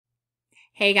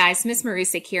Hey guys, Miss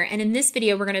Marusik here, and in this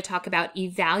video we're going to talk about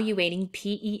evaluating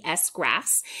PES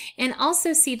graphs and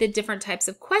also see the different types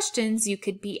of questions you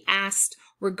could be asked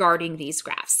regarding these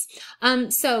graphs.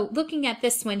 So looking at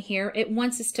this one here, it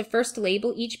wants us to first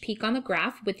label each peak on the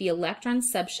graph with the electron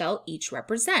subshell each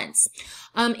represents.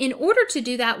 In order to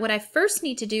do that, what I first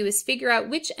need to do is figure out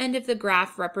which end of the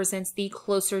graph represents the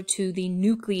closer to the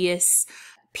nucleus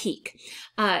peak.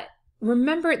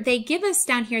 Remember, they give us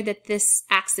down here that this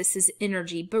axis is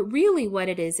energy, but really what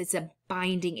it is, it's a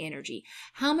binding energy.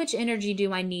 How much energy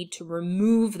do I need to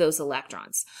remove those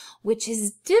electrons? Which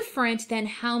is different than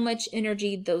how much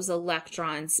energy those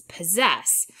electrons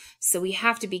possess. So we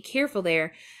have to be careful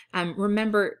there.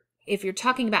 Remember, if you're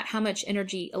talking about how much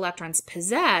energy electrons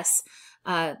possess,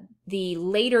 the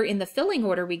later in the filling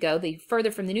order we go, the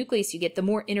further from the nucleus you get, the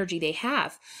more energy they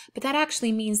have. But that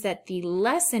actually means that the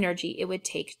less energy it would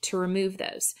take to remove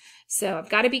those. So I've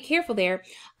got to be careful there.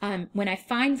 When I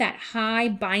find that high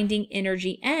binding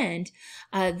energy end,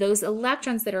 those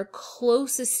electrons that are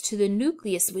closest to the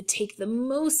nucleus would take the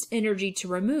most energy to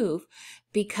remove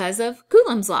because of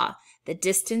Coulomb's law. The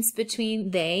distance between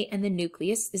they and the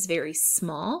nucleus is very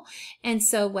small. And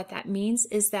so what that means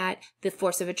is that the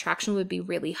force of attraction would be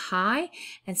really high.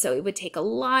 And so it would take a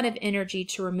lot of energy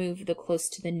to remove the close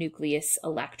to the nucleus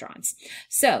electrons.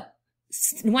 So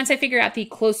once I figure out the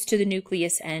close to the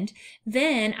nucleus end,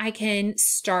 then I can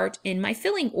start in my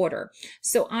filling order.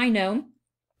 So I know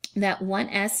that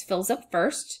 1s fills up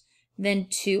first, then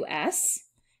 2s,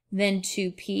 then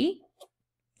 2p,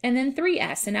 and then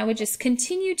 3s, and I would just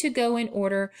continue to go in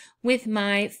order with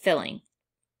my filling.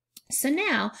 So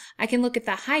now I can look at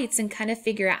the heights and kind of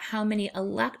figure out how many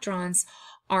electrons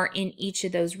are in each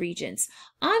of those regions.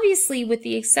 Obviously, with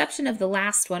the exception of the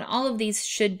last one, all of these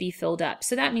should be filled up.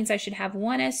 So that means I should have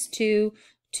 1s2,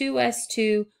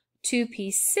 2s2,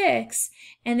 2p6,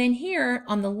 and then here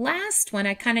on the last one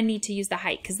I kind of need to use the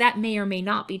height because that may or may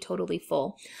not be totally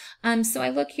full. So I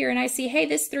look here and I see, hey,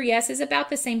 this 3s is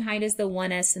about the same height as the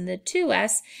 1s and the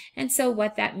 2s, and so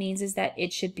what that means is that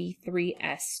it should be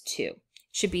 3s2. It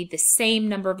should be the same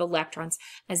number of electrons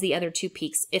as the other two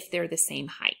peaks if they're the same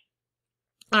height.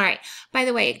 All right, by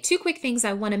the way, two quick things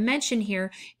I want to mention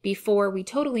here before we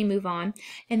totally move on,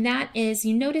 and that is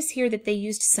you notice here that they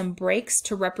used some breaks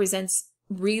to represent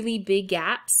really big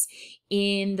gaps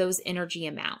in those energy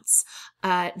amounts.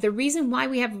 The reason why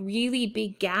we have really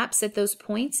big gaps at those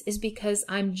points is because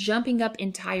I'm jumping up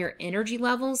entire energy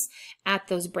levels at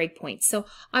those breakpoints. So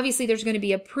obviously there's going to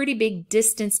be a pretty big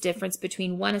distance difference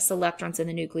between 1s electrons in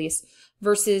the nucleus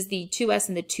versus the 2s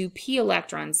and the 2p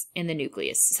electrons in the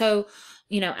nucleus. So,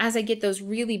 you know, as I get those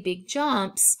really big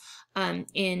jumps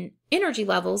in energy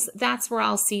levels, that's where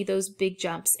I'll see those big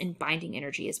jumps in binding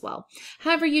energy as well.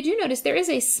 However, you do notice there is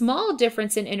a small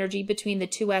difference in energy between the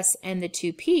 2s and the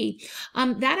 2p.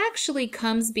 That actually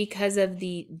comes because of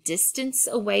the distance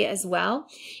away as well.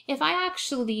 If I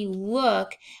actually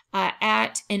look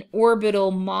at an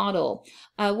orbital model,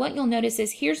 what you'll notice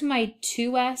is here's my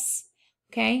 2s,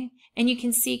 okay? And you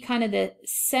can see kind of the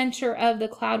center of the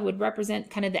cloud would represent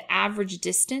kind of the average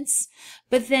distance.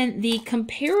 But then the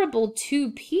comparable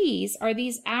 2Ps are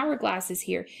these hourglasses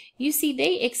here. You see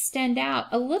they extend out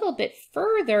a little bit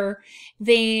further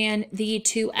than the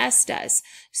 2S does.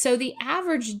 So the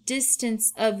average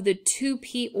distance of the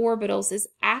 2P orbitals is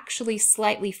actually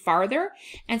slightly farther.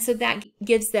 And so that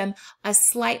gives them a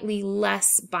slightly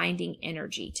less binding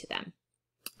energy to them.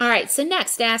 All right, so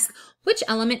next ask, which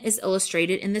element is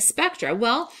illustrated in the spectra?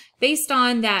 Well, based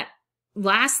on that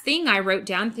last thing I wrote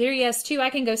down, 3s2, I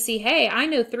can go see, hey, I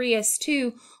know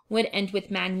 3s2 would end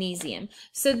with magnesium.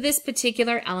 So this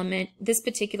particular element, this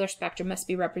particular spectrum must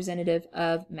be representative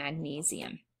of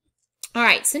magnesium. All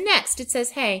right, so next it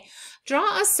says, hey,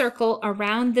 draw a circle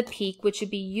around the peak which would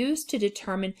be used to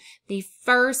determine the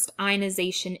first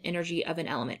ionization energy of an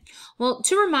element. Well,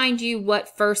 to remind you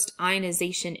what first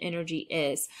ionization energy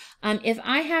is, if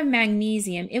I have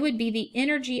magnesium, it would be the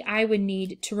energy I would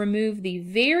need to remove the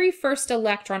very first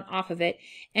electron off of it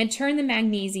and turn the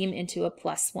magnesium into a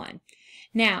 +1.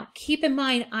 Now, keep in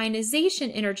mind,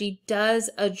 ionization energy does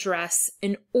address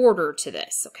an order to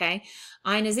this, okay?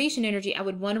 Ionization energy, I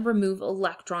would want to remove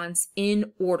electrons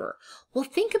in order. Well,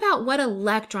 think about what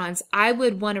electrons I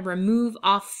would want to remove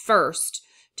off first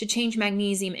to change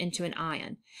magnesium into an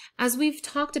ion. As we've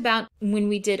talked about when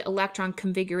we did electron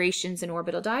configurations and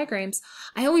orbital diagrams,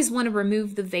 I always want to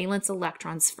remove the valence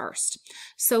electrons first.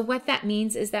 So what that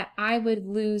means is that I would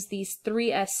lose these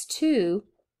 3s2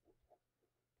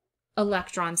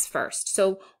 electrons first.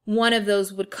 So one of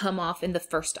those would come off in the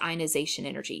first ionization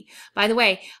energy. By the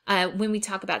way, when we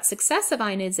talk about successive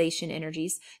ionization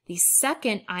energies, the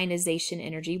second ionization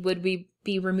energy would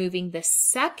be removing the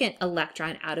second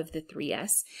electron out of the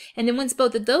 3s. And then once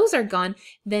both of those are gone,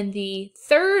 then the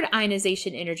third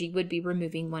ionization energy would be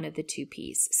removing one of the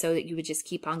 2p's, so that you would just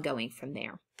keep on going from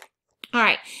there. All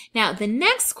right, now the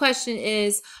next question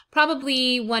is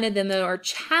probably one of the more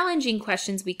challenging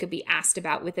questions we could be asked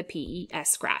about with a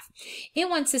PES graph. It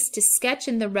wants us to sketch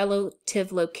in the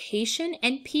relative location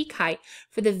and peak height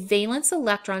for the valence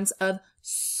electrons of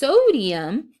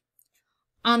sodium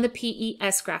on the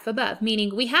PES graph above,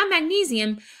 meaning we have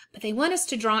magnesium, but they want us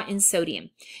to draw in sodium.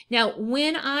 Now,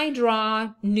 when I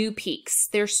draw new peaks,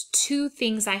 there's two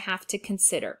things I have to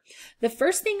consider. The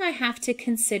first thing I have to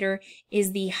consider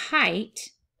is the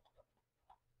height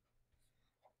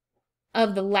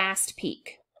of the last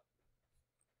peak.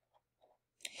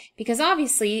 Because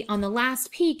obviously on the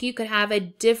last peak, you could have a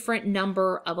different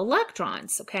number of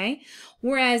electrons, okay?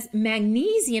 Whereas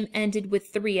magnesium ended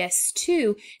with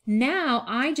 3s2, now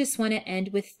I just want to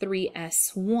end with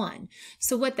 3s1.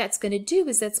 So what that's going to do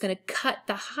is that's going to cut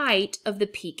the height of the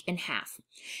peak in half.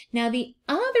 Now the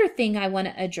other thing I want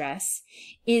to address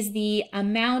is the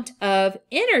amount of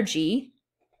energy,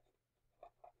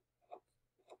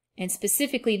 and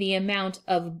specifically the amount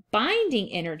of binding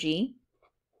energy.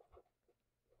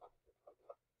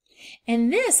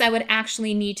 And this I would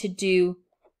actually need to do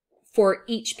for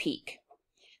each peak.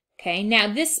 Okay,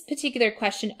 now this particular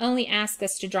question only asks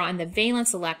us to draw in the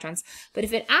valence electrons, but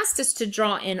if it asked us to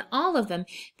draw in all of them,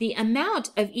 the amount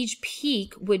of each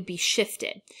peak would be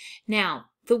shifted. Now,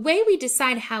 the way we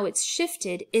decide how it's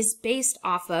shifted is based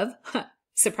off of,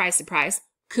 surprise, surprise,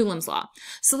 Coulomb's law.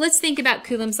 So let's think about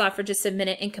Coulomb's law for just a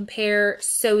minute and compare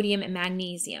sodium and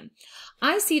magnesium.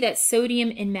 I see that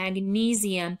sodium and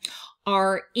magnesium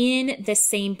are in the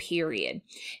same period.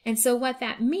 And so what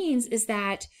that means is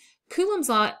that Coulomb's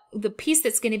law, the piece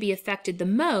that's going to be affected the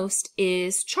most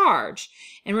is charge.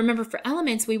 And remember, for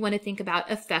elements, we want to think about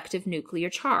effective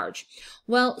nuclear charge.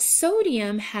 Well,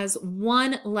 sodium has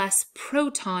one less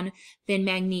proton than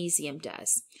magnesium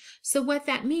does. So what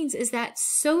that means is that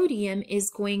sodium is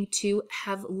going to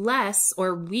have less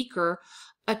or weaker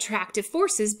attractive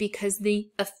forces because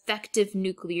the effective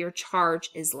nuclear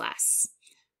charge is less,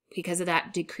 because of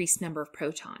that decreased number of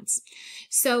protons.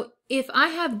 So if I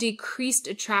have decreased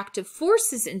attractive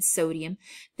forces in sodium,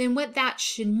 then what that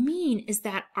should mean is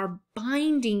that our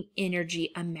binding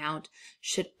energy amount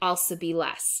should also be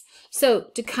less. So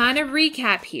to kind of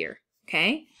recap here,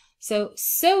 okay? So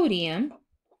sodium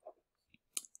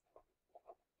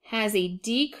has a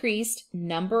decreased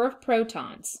number of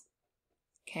protons,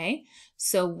 okay?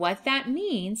 So what that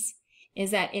means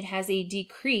is that it has a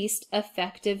decreased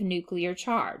effective nuclear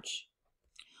charge.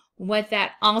 What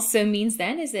that also means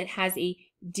then is it has a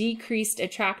decreased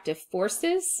attractive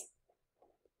forces.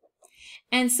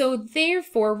 And so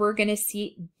therefore, we're going to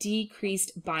see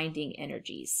decreased binding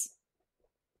energies.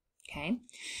 Okay,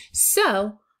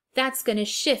 so that's going to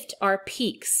shift our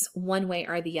peaks one way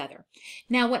or the other.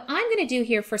 Now, what I'm going to do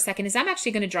here for a second is I'm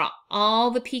actually going to draw all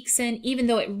the peaks in, even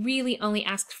though it really only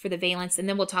asked for the valence, and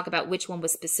then we'll talk about which one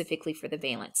was specifically for the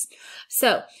valence.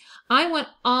 So I want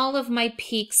all of my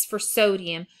peaks for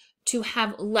sodium to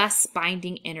have less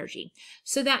binding energy.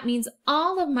 So that means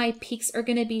all of my peaks are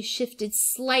going to be shifted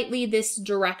slightly this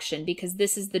direction, because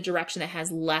this is the direction that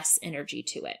has less energy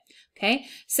to it. Okay,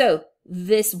 so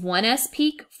this 1s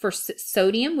peak for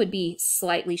sodium would be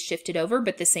slightly shifted over,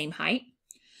 but the same height.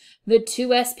 The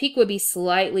 2s peak would be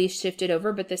slightly shifted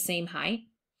over, but the same height.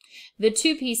 The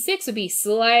 2p6 would be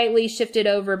slightly shifted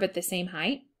over, but the same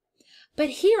height. But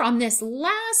here on this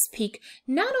last peak,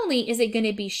 not only is it going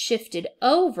to be shifted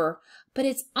over, but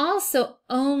it's also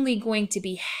only going to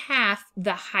be half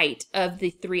the height of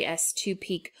the 3s2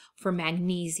 peak for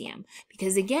magnesium.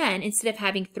 Because again, instead of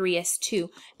having 3s2,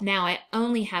 now I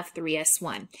only have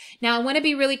 3s1. Now I want to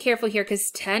be really careful here,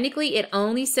 because technically it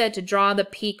only said to draw the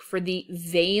peak for the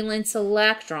valence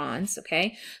electrons,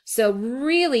 okay? So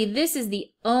really, this is the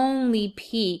only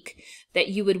peak that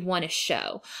you would want to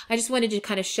show. I just wanted to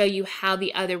kind of show you how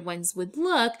the other ones would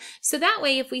look, so that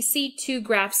way if we see two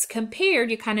graphs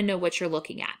compared, you kind of know what you're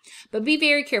looking at. But be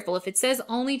very careful. If it says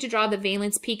only to draw the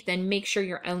valence peak, then make sure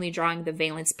you're only drawing the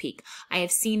valence peak. I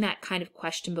have seen that kind of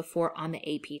question before on the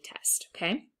AP test,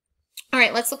 okay? All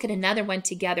right, let's look at another one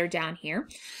together down here.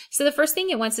 So the first thing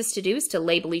it wants us to do is to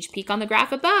label each peak on the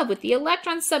graph above with the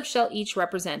electron subshell each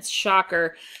represents.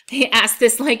 Shocker. They ask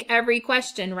this like every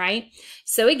question, right?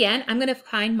 So again, I'm going to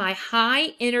find my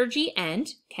high energy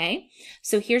end, okay?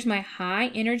 So here's my high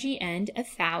energy end,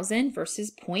 1,000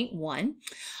 versus 0.1.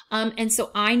 And so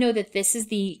I know that this is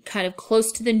the kind of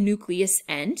close to the nucleus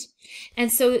end. And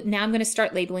so now I'm going to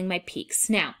start labeling my peaks.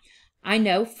 Now, I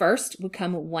know first would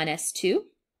come 1s2.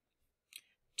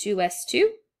 2s2,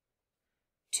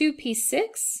 2p6,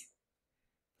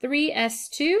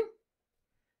 3s2,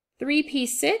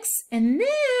 3p6, and then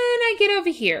I get over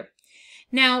here.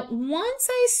 Now, once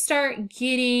I start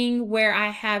getting where I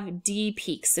have d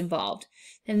peaks involved,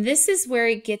 then this is where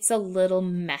it gets a little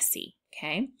messy,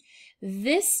 okay?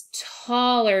 This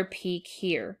taller peak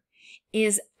here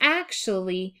is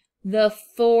actually the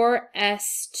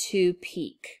 4s2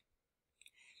 peak.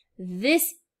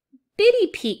 This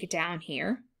bitty peak down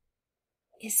here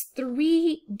is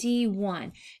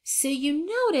 3d1. So you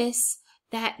notice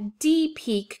that D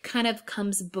peak kind of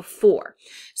comes before.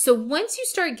 So once you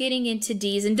start getting into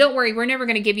Ds, and don't worry, we're never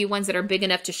going to give you ones that are big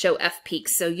enough to show F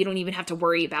peaks, so you don't even have to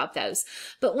worry about those.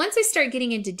 But once I start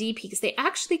getting into D peaks, they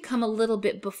actually come a little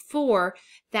bit before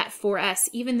that 4S,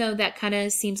 even though that kind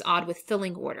of seems odd with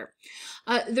filling order.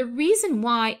 The reason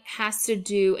why has to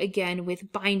do, again,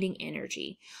 with binding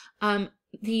energy.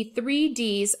 The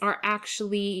 3Ds are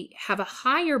actually have a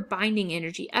higher binding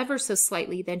energy ever so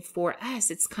slightly than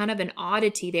 4s. It's kind of an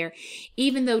oddity there,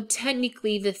 even though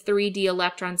technically the 3D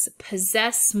electrons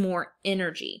possess more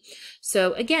energy.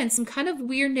 So again, some kind of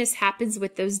weirdness happens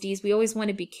with those Ds. We always want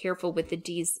to be careful with the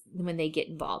Ds when they get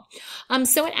involved.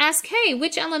 So it asks, hey,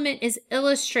 which element is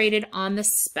illustrated on the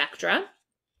spectra?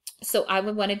 So I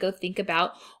would want to go think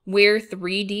about where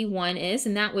 3D1 is,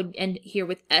 and that would end here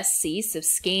with SC. So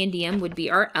scandium would be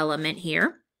our element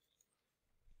here.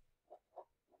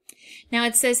 Now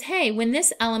it says, hey, when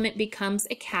this element becomes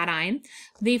a cation,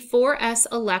 the 4s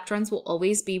electrons will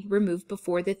always be removed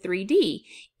before the 3D,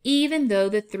 even though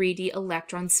the 3D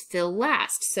electrons fill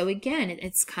last. So again,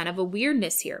 it's kind of a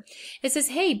weirdness here. It says,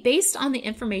 hey, based on the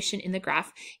information in the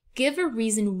graph, give a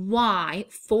reason why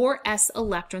 4s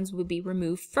electrons would be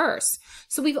removed first.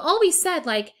 So we've always said,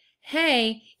 like,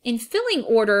 hey, in filling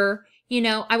order, you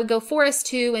know, I would go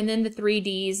 4s2 and then the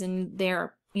 3ds and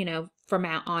they're, you know, from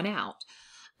out on out.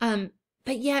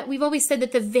 But yet we've always said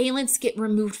that the valence get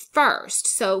removed first.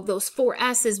 So those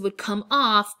 4s's would come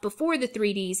off before the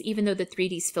 3ds, even though the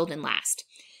 3ds filled in last.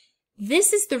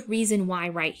 This is the reason why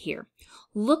right here.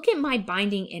 Look at my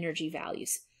binding energy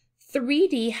values.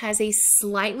 3D has a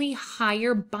slightly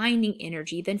higher binding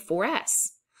energy than 4s.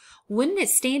 Wouldn't it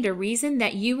stand to reason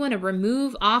that you want to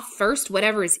remove off first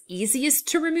whatever is easiest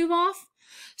to remove off?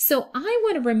 So I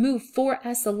want to remove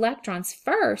 4s electrons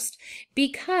first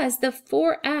because the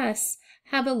 4s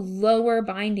have a lower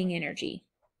binding energy.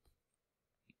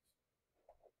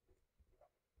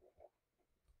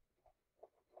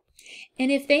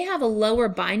 And if they have a lower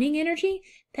binding energy,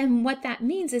 then what that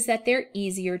means is that they're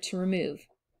easier to remove.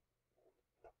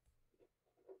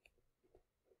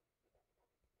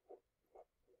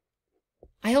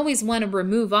 I always want to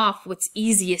remove off what's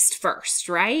easiest first,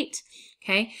 right?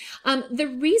 Okay. The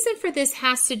reason for this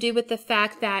has to do with the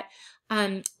fact that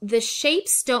the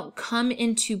shapes don't come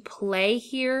into play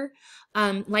here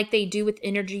like they do with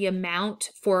energy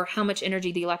amount for how much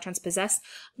energy the electrons possess.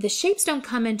 The shapes don't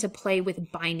come into play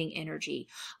with binding energy.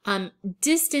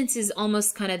 Distance is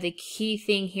almost kind of the key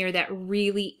thing here that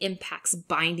really impacts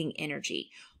binding energy,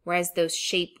 whereas those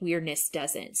shape weirdness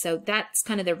doesn't. So that's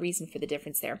kind of the reason for the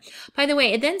difference there. By the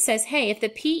way, it then says, hey, if the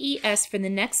PES for the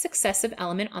next successive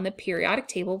element on the periodic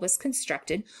table was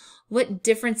constructed, what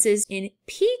differences in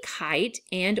peak height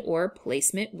and or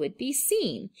placement would be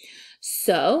seen?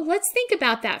 So let's think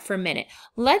about that for a minute.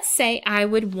 Let's say I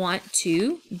would want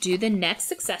to do the next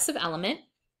successive element,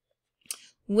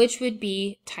 which would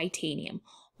be titanium.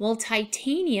 Well,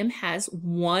 titanium has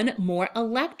one more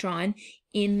electron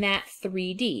in that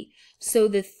 3D. So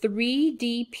the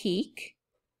 3D peak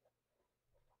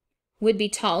would be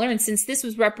taller, and since this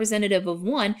was representative of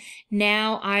 1,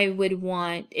 now I would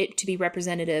want it to be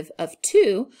representative of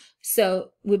 2, so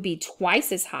it would be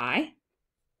twice as high,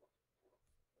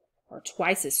 or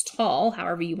twice as tall,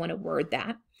 however you want to word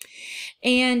that.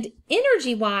 And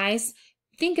energy-wise,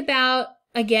 think about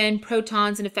again,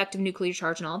 protons and effective nuclear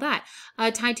charge and all that.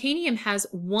 Titanium has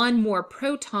one more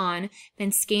proton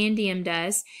than scandium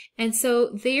does, and so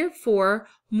therefore,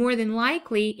 more than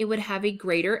likely, it would have a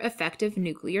greater effective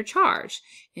nuclear charge.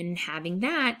 And having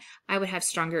that, I would have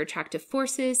stronger attractive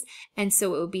forces, and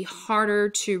so it would be harder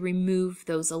to remove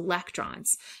those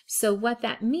electrons. So what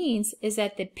that means is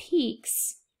that the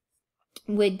peaks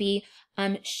would be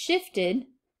shifted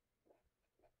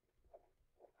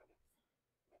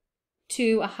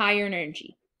to a higher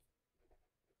energy.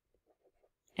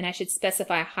 And I should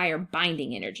specify a higher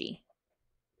binding energy.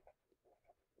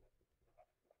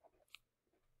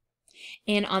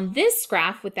 And on this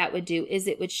graph, what that would do is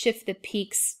it would shift the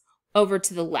peaks over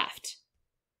to the left.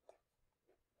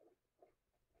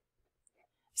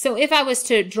 So if I was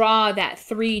to draw that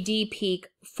 3D peak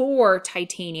for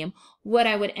titanium, what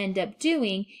I would end up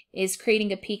doing is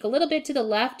creating a peak a little bit to the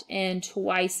left and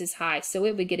twice as high. So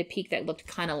it would get a peak that looked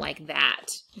kind of like that,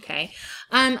 okay?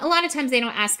 A lot of times they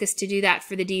don't ask us to do that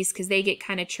for the Ds because they get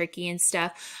kind of tricky and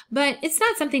stuff, but it's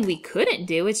not something we couldn't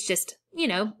do. It's just, you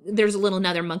know, there's a little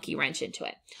another monkey wrench into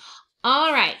it.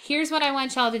 All right, here's what I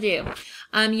want y'all to do.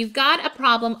 You've got a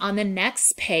problem on the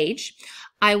next page.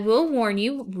 I will warn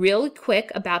you real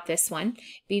quick about this one.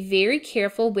 Be very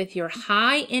careful with your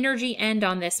high energy end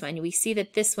on this one. We see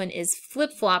that this one is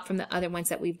flip-flop from the other ones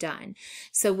that we've done.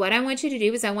 So what I want you to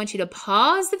do is I want you to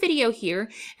pause the video here,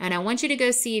 and I want you to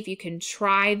go see if you can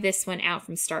try this one out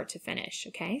from start to finish,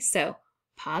 okay? So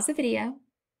pause the video.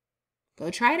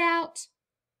 Go try it out.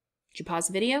 Did you pause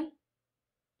the video?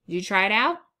 Did you try it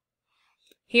out?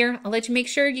 Here, I'll let you make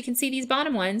sure you can see these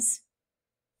bottom ones.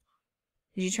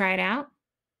 Did you try it out?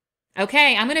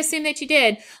 Okay, I'm going to assume that you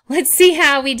did. Let's see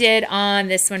how we did on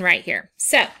this one right here.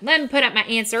 So let me put up my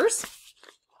answers.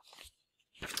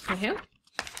 Okay.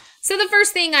 So the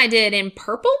first thing I did in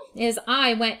purple is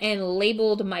I went and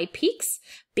labeled my peaks.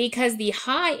 Because the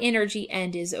high energy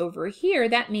end is over here,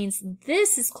 that means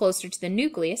this is closer to the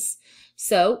nucleus.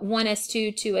 So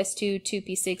 1s2, 2s2,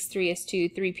 2p6,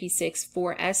 3s2, 3p6,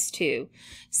 4s2.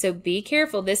 So be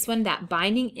careful. This one, that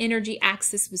binding energy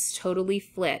axis was totally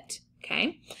flipped.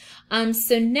 Okay.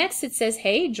 So next it says,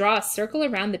 hey, draw a circle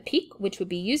around the peak, which would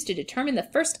be used to determine the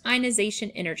first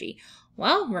ionization energy.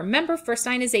 Well, remember, first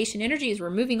ionization energy is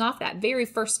removing off that very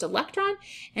first electron,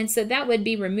 and so that would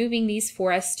be removing these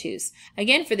 4s2s.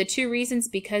 Again, for the two reasons,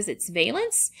 because it's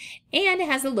valence and it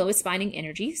has the lowest binding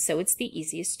energy, so it's the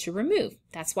easiest to remove.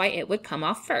 That's why it would come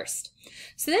off first.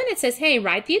 So then it says, hey,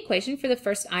 write the equation for the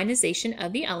first ionization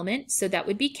of the element. So that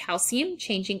would be calcium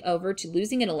changing over to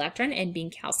losing an electron and being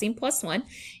calcium +1.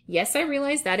 Yes, I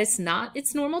realize that is not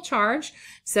its normal charge.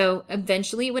 So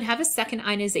eventually it would have a second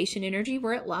ionization energy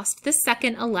where it lost the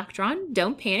second electron.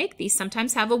 Don't panic. These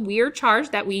sometimes have a weird charge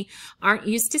that we aren't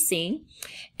used to seeing.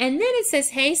 And then it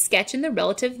says, hey, sketch in the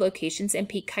relative locations and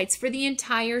peak heights for the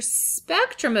entire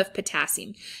spectrum of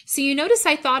potassium. So you notice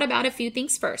I thought about a few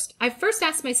things first. I first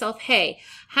asked myself, hey,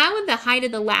 how would the height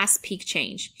of the last peak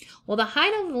change? Well, the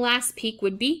height of the last peak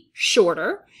would be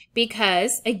shorter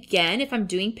because, again, if I'm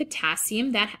doing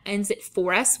potassium, that ends at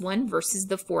 4s1 versus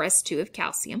the 4s2 of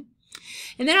calcium.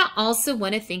 And then I also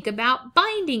want to think about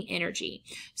binding energy.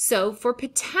 So for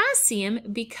potassium,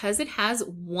 because it has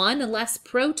one less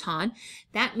proton,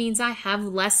 that means I have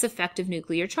less effective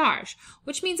nuclear charge,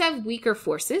 which means I have weaker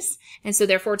forces. And so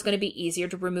therefore it's going to be easier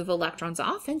to remove electrons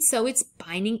off. And so its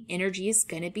binding energy is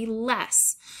going to be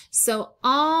less. So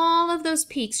all of those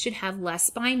peaks should have less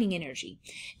binding energy.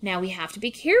 Now we have to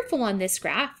be careful on this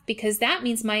graph because that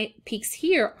means my peaks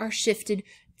here are shifted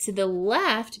to the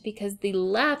left because the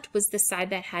left was the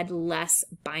side that had less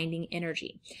binding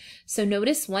energy. So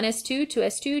notice 1s2,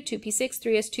 2s2, 2p6,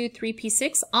 3s2,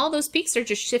 3p6, all those peaks are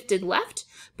just shifted left,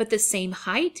 but the same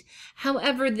height.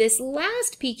 However, this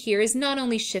last peak here is not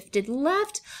only shifted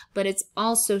left, but it's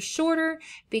also shorter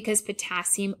because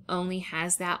potassium only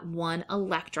has that one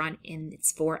electron in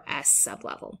its 4s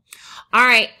sublevel. All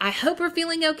right, I hope we're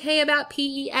feeling okay about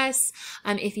PES.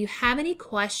 If you have any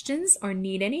questions or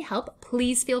need any help,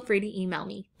 please feel free to email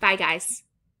me. Bye, guys.